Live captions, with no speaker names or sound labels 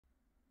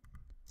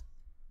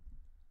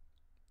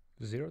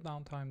Zero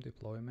downtime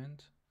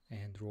deployment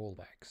and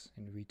rollbacks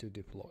in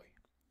VitoDeploy.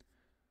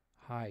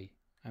 Hi,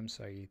 I'm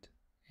Saeed,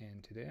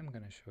 and today I'm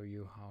going to show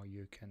you how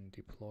you can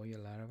deploy a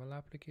Laravel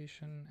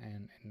application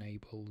and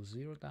enable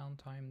zero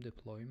downtime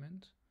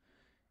deployment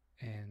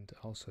and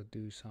also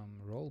do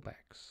some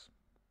rollbacks.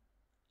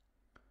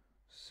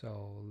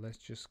 So let's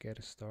just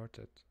get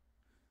started.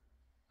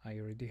 I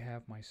already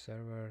have my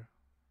server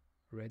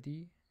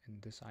ready in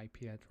this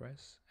IP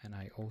address, and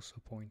I also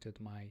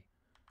pointed my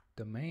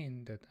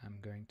domain that I'm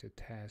going to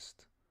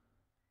test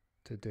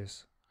to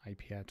this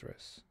IP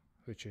address,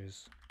 which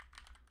is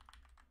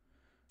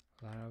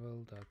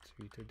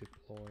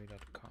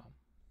laravel.vitodeploy.com.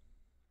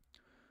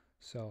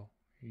 So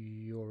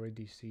you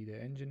already see the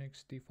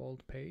Nginx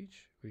default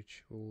page,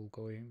 which we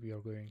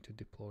are going to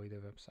deploy the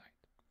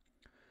website.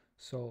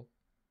 So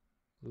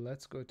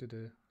let's go to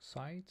the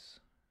sites,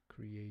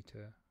 create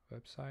a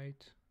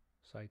website,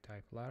 site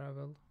type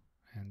Laravel,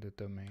 and the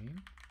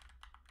domain,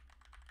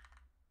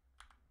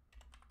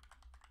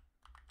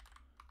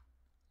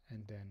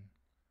 and then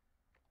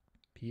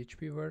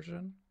PHP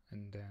version,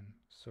 and then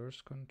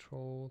source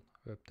control,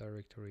 web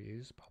directory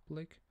is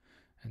public,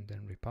 and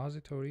then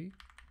repository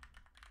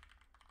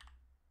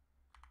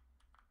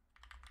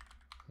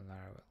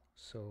Laravel.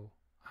 So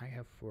I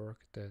have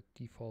worked the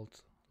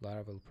default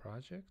Laravel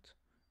project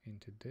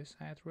into this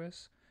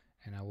address,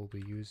 and I will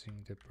be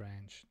using the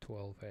branch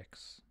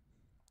 12x.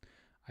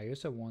 I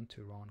also want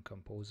to run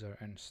Composer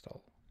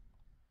install.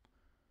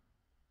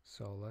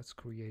 So let's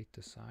create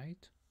the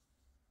site.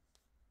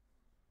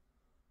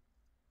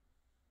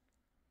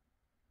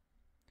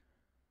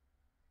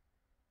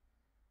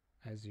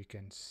 As you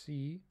can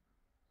see,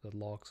 the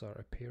logs are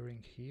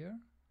appearing here.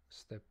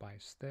 Step by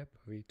step,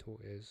 Vito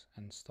is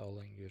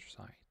installing your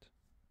site.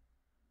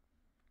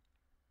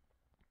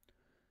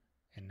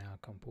 And now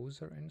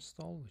Composer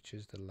install, which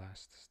is the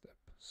last step.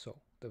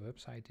 So the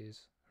website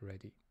is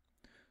ready.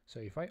 So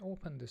if I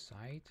open the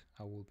site,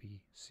 I will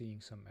be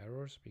seeing some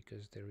errors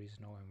because there is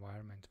no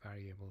environment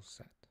variable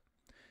set.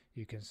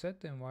 You can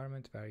set the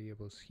environment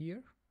variables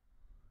here,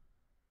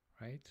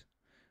 right?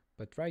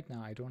 But right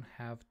now I don't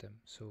have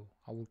them, so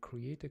I will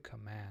create a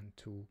command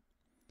to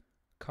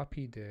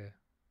copy the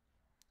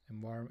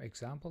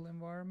example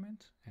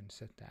environment and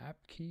set the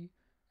app key,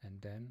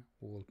 and then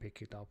we will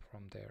pick it up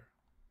from there.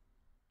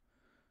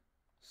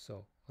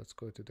 So let's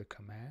go to the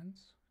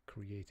commands,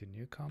 create a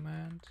new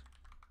command.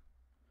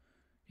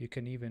 You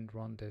can even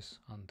run this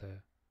on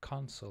the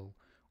console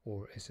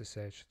or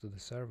SSH to the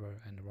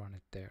server and run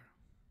it there.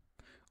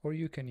 Or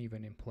you can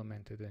even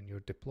implement it in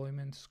your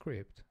deployment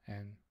script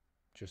and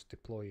just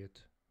deploy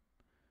it.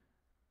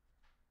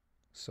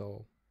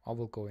 So I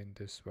will go in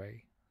this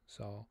way.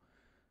 So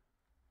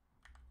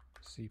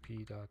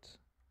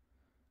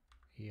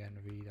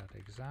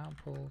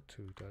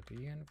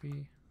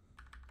cp.env.example2.env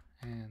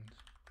and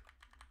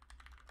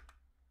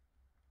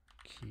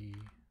key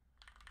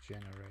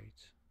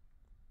generate.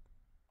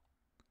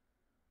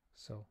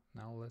 So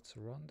now let's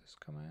run this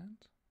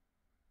command.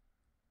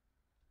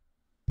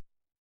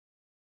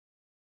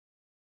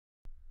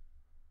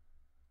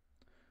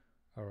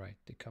 Alright,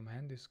 the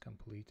command is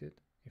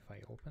completed. If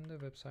I open the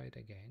website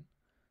again,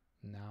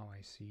 now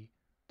I see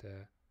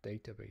the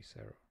database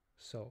error.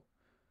 So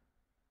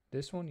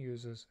this one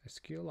uses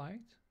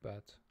SQLite,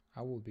 but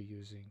I will be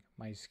using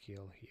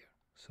MySQL here.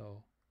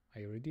 So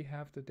I already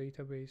have the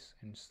database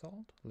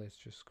installed. Let's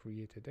just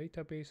create a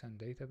database and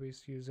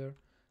database user,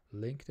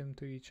 link them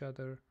to each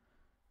other,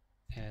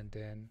 and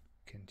then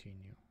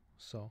continue.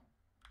 So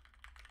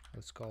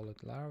let's call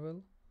it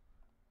Laravel.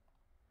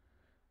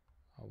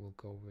 I will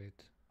go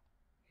with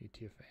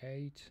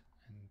UTF-8,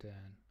 and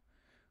then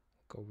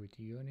go with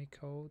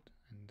Unicode,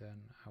 and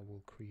then I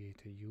will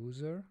create a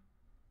user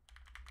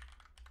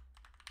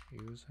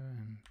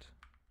and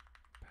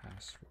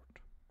password.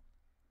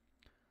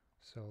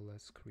 So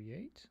let's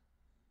create.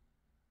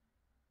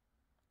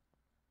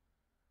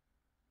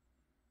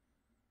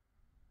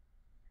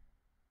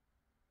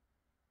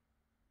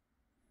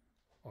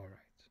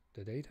 Alright,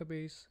 the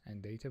database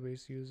and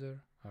database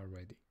user are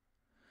ready.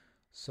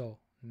 So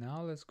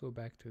now let's go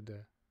back to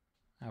the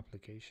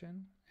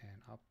application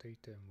and update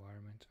the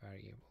environment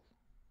variable.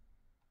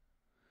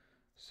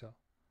 So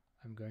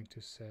I'm going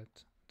to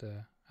set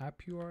the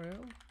app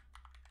URL,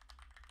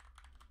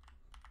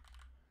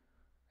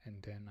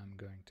 and then I'm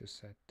going to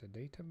set the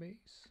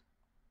database.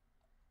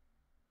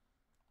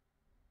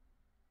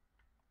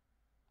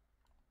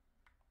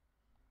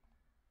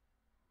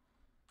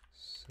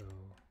 So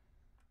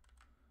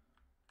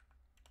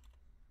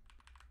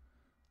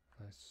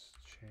let's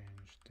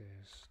change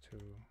this to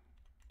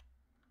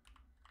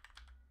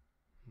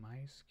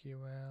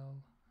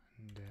MySQL,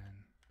 and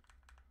then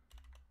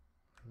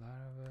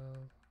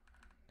Laravel,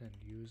 then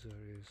user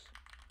is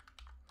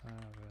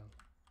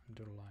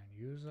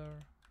Laravel_user,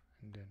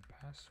 and then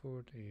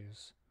password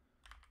is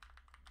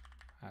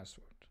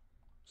password.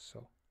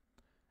 So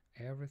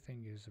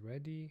everything is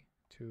ready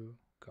to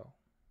go.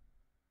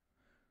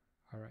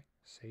 Alright,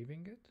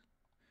 saving it,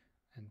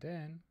 and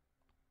then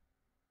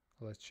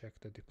let's check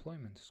the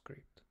deployment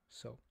script.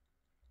 So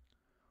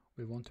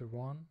we want to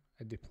run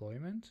a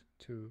deployment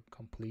to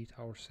complete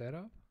our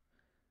setup,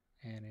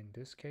 and in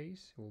this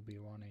case we'll be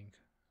running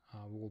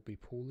we'll be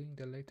pulling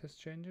the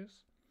latest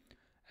changes,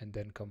 and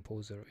then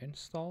composer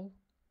install,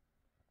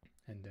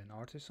 and then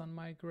artisan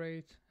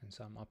migrate, and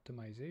some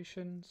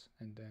optimizations,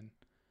 and then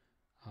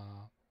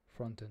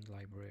front-end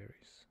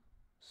libraries.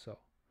 So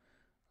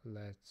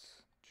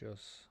let's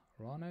just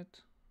run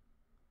it.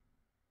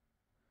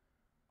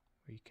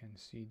 We can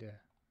see the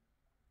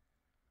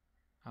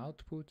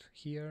output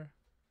here.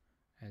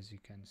 As you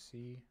can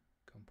see,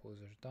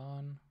 composer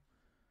done,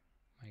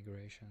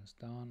 migrations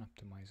done,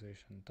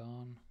 optimization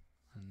done,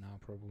 and now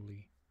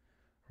probably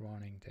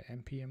running the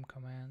npm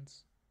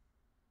commands.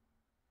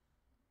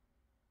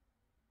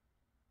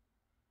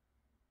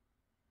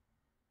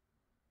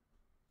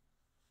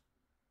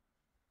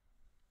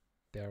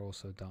 They're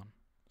also done.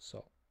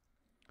 So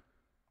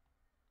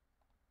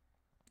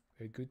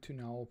we're good to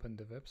now open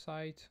the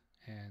website,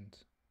 and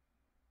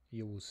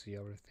you will see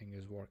everything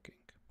is working.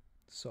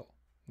 So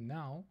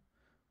now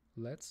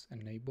let's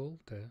enable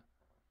the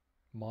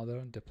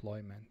modern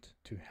deployment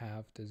to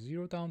have the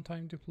zero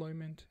downtime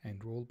deployment and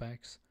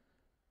rollbacks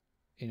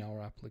in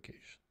our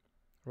application.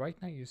 Right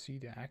now you see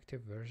the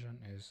active version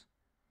is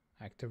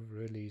active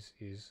release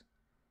is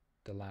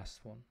the last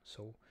one.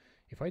 So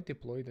if I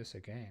deploy this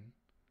again,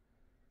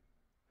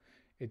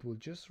 it will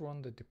just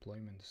run the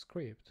deployment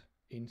script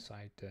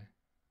inside the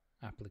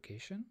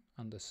application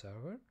on the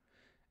server,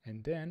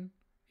 and then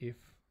if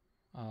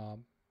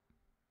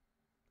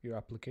your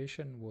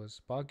application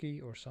was buggy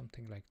or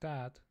something like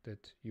that,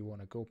 that you want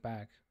to go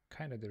back,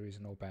 kind of there is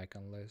no back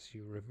unless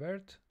you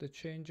revert the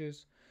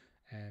changes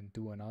and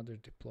do another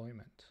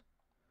deployment,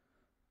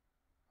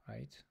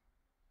 right?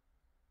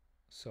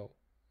 So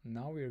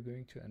now we are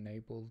going to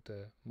enable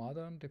the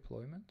modern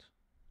deployment,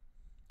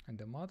 and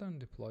the modern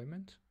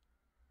deployment,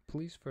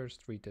 please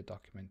first read the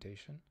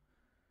documentation,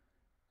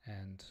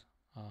 and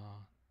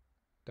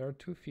there are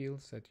two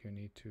fields that you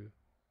need to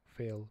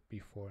fill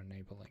before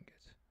enabling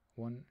it.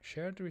 One,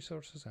 shared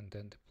resources, and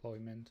then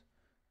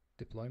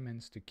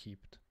deployments to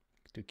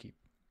keep.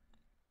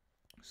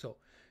 So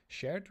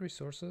shared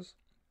resources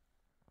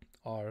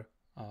are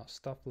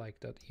stuff like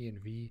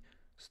 .env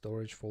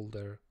storage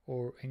folder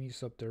or any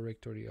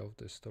subdirectory of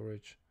the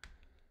storage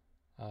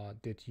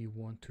that you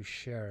want to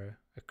share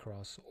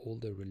across all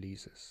the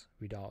releases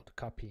without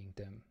copying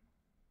them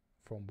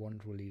from one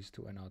release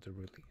to another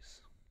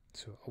release.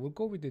 So I will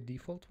go with the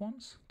default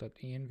ones,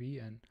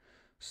 .env and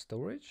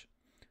storage,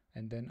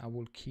 and then I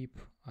will keep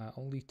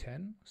only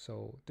 10.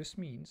 So this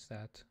means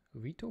that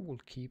Vito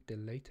will keep the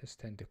latest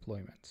 10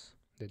 deployments,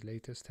 the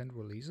latest 10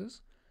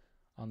 releases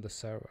on the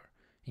server,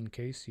 in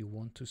case you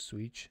want to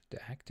switch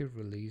the active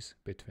release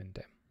between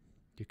them.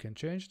 You can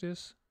change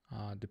this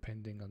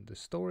depending on the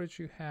storage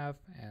you have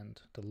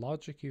and the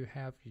logic you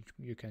have.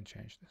 You can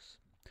change this,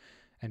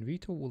 and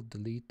Vito will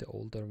delete the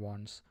older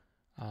ones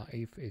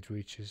if it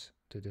reaches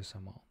to this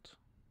amount.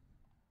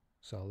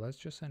 So let's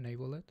just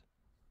enable it.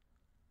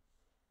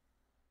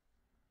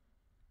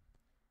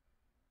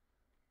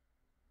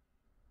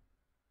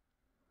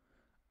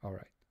 All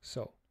right,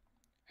 so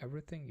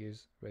everything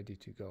is ready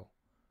to go.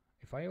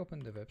 If I open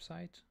the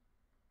website,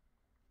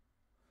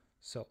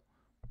 so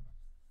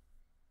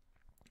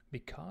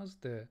because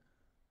the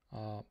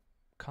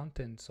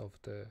contents of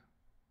the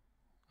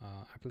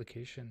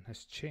application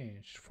has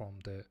changed from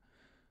the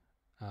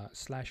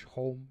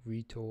 /home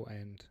Vito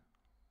and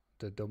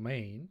the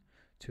domain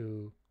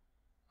to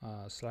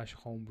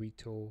 /home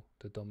Vito,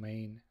 the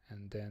domain,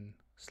 and then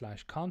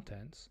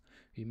 /contents,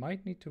 we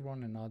might need to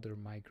run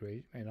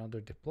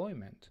another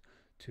deployment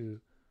to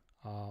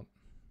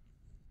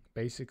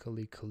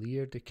basically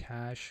clear the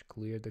cache,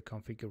 clear the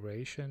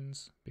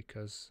configurations,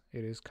 because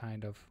it is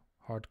kind of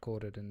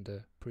hard-coded in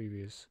the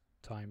previous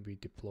time we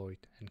deployed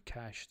and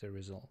cache the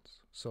results.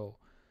 So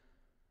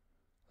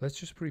let's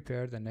just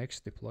prepare the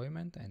next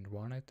deployment and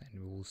run it, and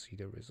we will see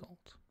the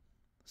result.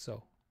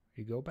 So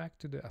you go back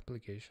to the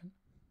application,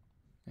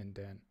 and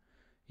then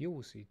you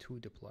will see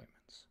two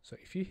deployments. So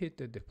if you hit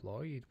the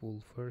deploy, it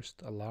will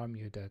first alarm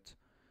you that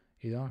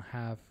you don't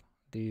have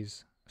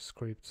these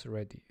scripts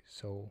ready.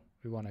 So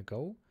we want to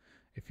go.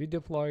 If you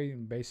deploy,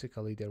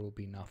 basically there will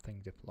be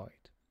nothing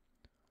deployed.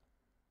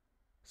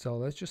 So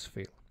let's just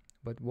fill.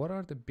 But what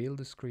are the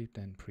build script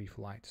and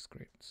pre-flight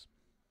scripts?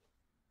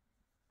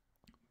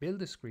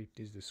 Build script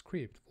is the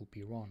script will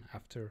be run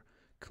after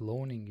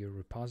cloning your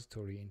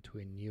repository into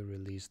a new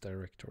release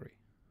directory.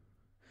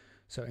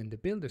 So in the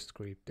build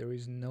script, there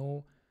is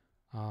no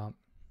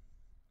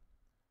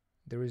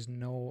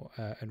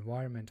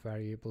environment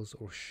variables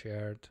or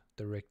shared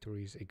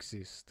directories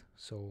exist.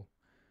 So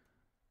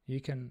you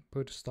can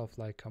put stuff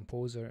like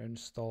composer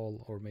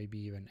install or maybe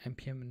even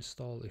npm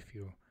install if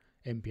your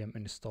npm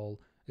install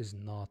is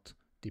not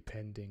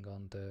depending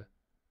on the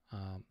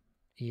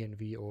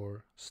env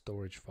or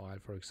storage file,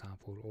 for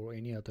example, or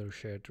any other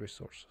shared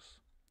resources.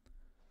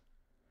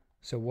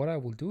 So what I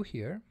will do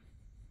here,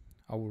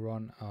 I will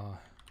run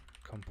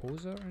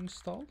composer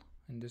install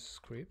in this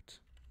script.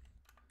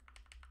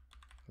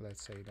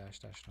 Let's say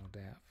 -- no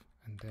dev,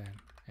 and then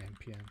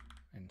npm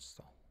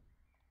install.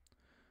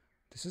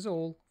 This is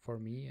all for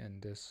me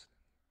and this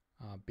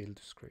build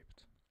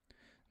script.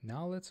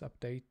 Now let's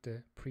update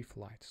the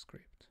pre-flight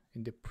script.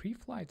 In the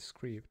pre-flight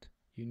script,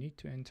 you need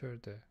to enter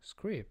the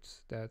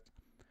scripts that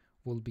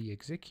will be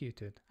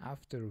executed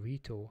after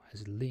Vito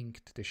has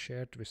linked the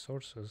shared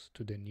resources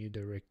to the new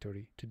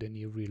directory, to the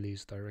new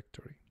release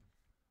directory.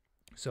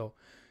 So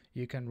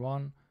you can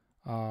run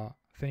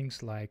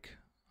things like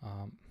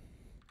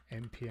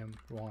npm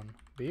run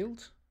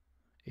build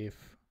if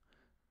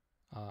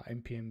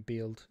npm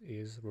build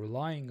is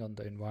relying on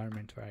the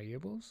environment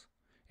variables.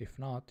 If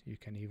not, you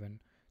can even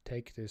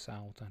take this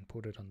out and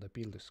put it on the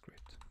build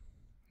script.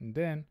 And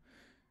then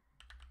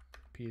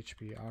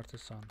php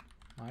artisan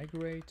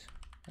migrate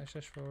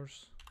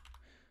 /force,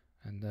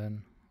 and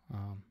then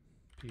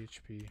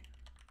php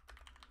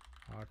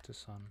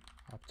artisan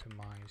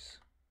optimize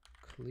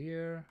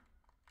clear,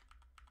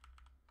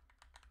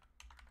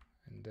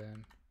 and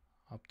then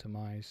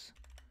optimize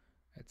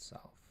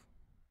itself.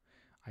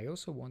 I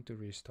also want to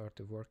restart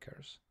the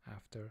workers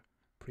after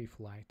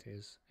pre-flight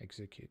is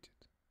executed.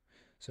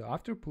 So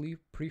after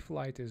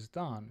pre-flight is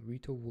done,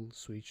 Vito will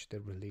switch the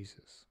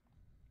releases.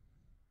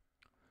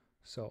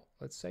 So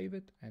let's save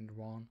it and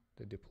run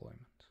the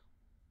deployment.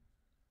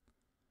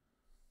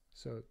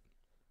 So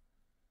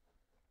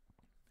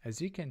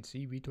as you can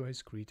see, Vito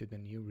has created a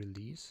new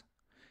release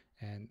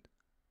and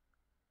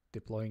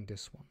deploying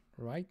this one.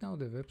 Right now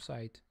the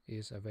website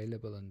is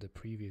available on the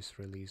previous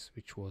release,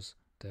 which was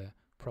the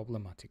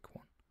problematic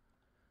one.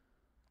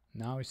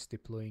 Now it's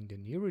deploying the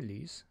new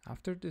release.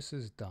 After this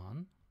is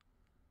done,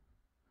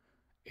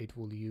 it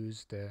will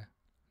use the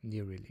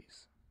new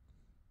release.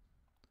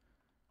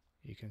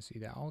 You can see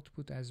the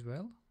output as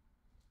well.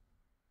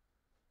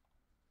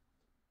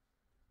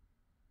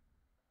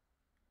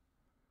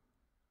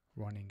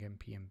 Running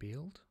npm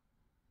build.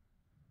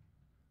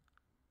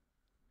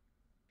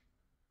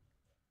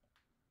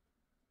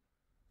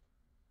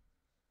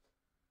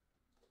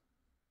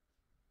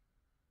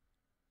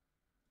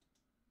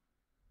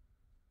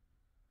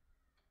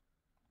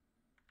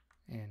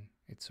 And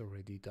it's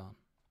already done.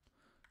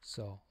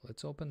 So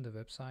let's open the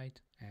website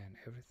and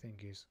everything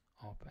is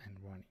up and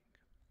running.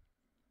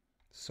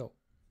 So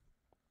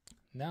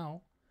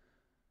now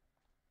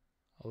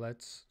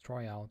let's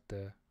try out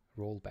the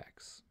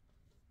rollbacks.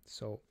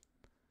 So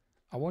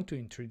I want to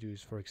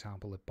introduce, for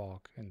example, a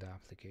bug in the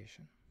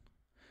application.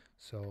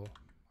 So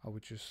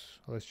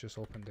let's just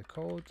open the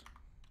code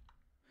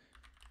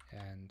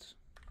and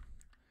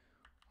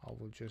I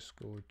will just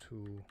go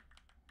to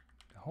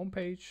the home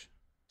page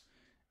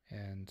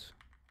and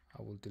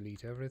I will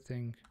delete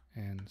everything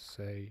and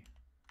say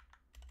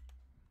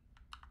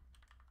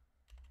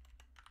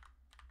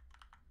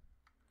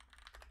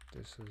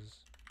this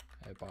is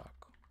a bug.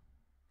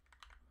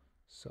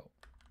 So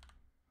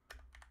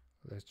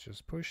let's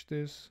just push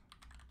this.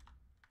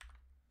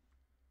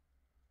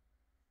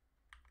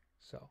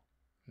 So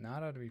now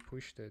that we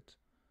pushed it,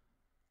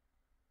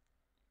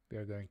 we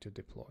are going to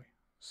deploy.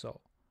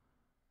 So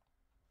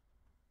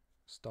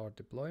start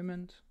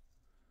deployment.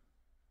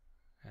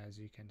 As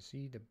you can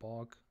see, the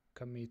bug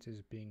commit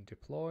is being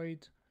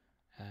deployed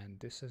and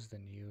this is the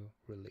new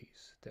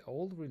release. The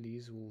old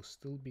release will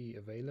still be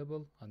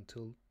available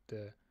until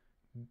the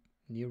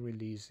new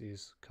release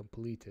is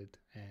completed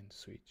and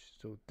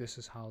switched. So this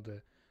is how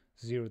the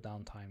zero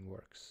downtime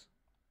works.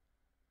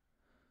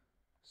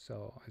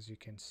 So as you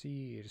can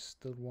see, it's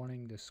still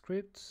running the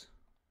scripts.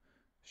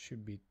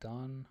 Should be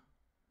done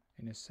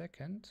in a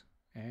second,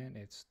 and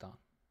it's done.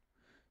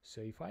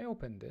 So if I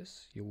open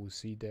this, you will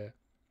see the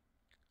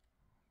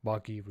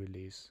buggy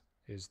release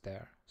is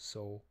there.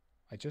 So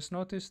I just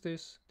noticed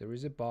this, there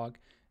is a bug,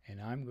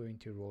 and I'm going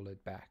to roll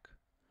it back.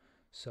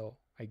 So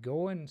I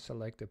go and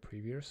select the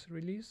previous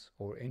release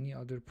or any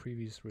other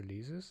previous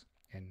releases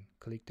and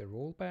click the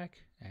rollback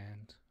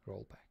and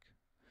rollback.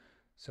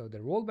 So the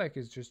rollback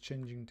is just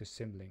changing the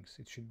symlinks.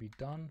 It should be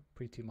done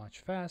pretty much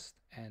fast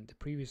and the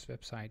previous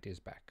website is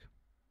back.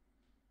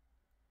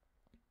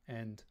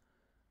 And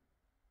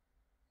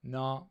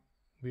now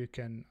we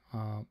can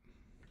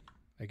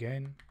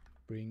again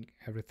bring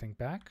everything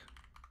back.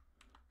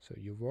 So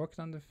you worked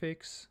on the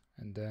fix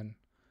and then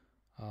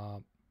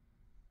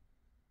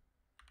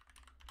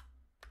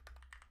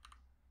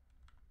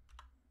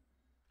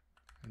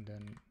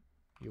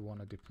you want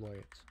to deploy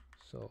it.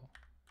 So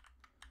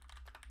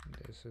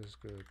this is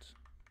good.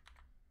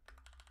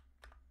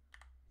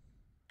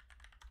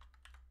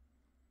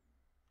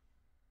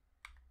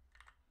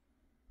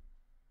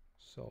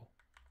 So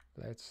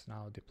let's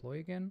now deploy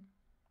again.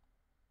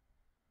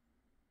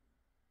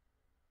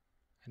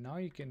 And now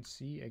you can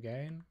see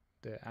again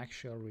the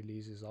actual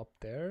release is up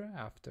there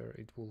after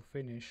it will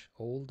finish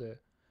all the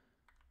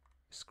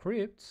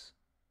scripts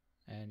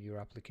and your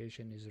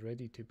application is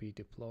ready to be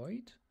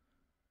deployed,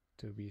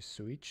 to be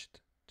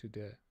switched to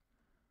the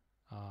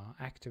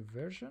active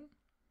version.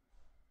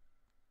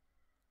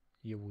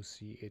 You will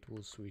see it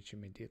will switch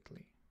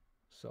immediately.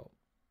 So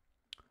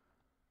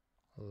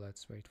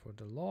let's wait for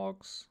the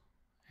logs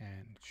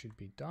and it should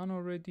be done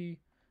already,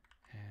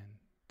 and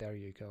there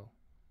you go.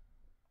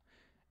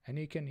 And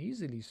you can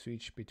easily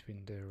switch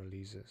between the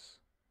releases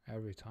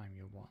every time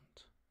you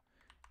want.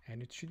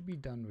 And it should be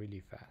done really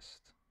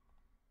fast,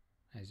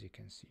 as you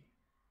can see.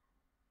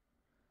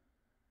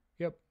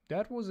 Yep,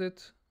 that was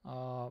it.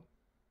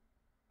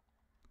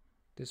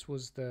 This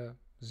was the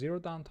zero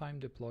downtime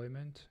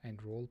deployment and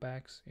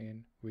rollbacks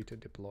in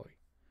VitoDeploy.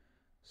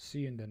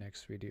 See you in the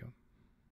next video.